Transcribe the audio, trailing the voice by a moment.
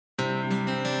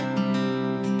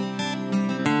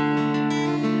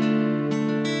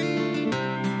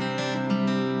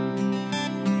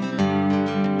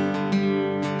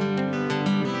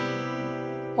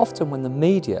Often when the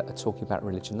media are talking about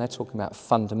religion, they're talking about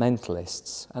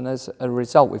fundamentalists, and as a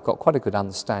result we've got quite a good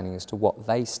understanding as to what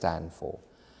they stand for.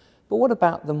 But what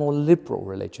about the more liberal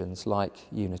religions like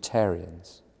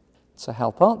Unitarians? To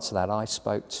help answer that, I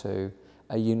spoke to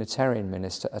a Unitarian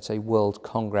minister at a World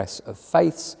Congress of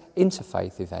Faiths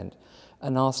interfaith event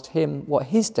and asked him what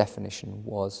his definition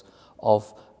was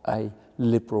of a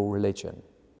liberal religion.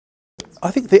 I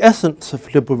think the essence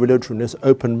of liberal religion is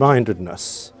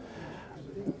open-mindedness.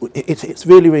 It's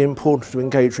really, really important to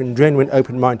engage in genuine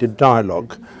open-minded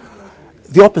dialogue.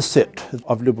 The opposite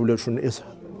of liberal religion is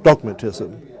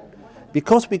dogmatism.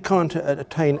 Because we can't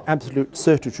attain absolute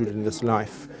certitude in this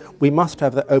life, we must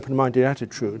have that open-minded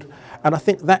attitude, and I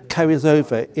think that carries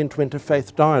over into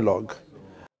interfaith dialogue.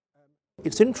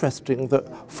 It's interesting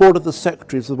that 4 of the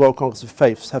secretaries of the World Congress of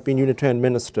Faiths have been Unitarian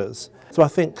ministers, so I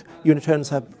think Unitarians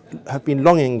have been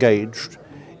long engaged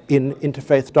in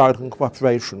interfaith dialogue and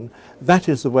cooperation. That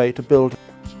is the way to build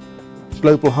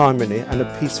global harmony and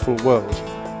a peaceful world.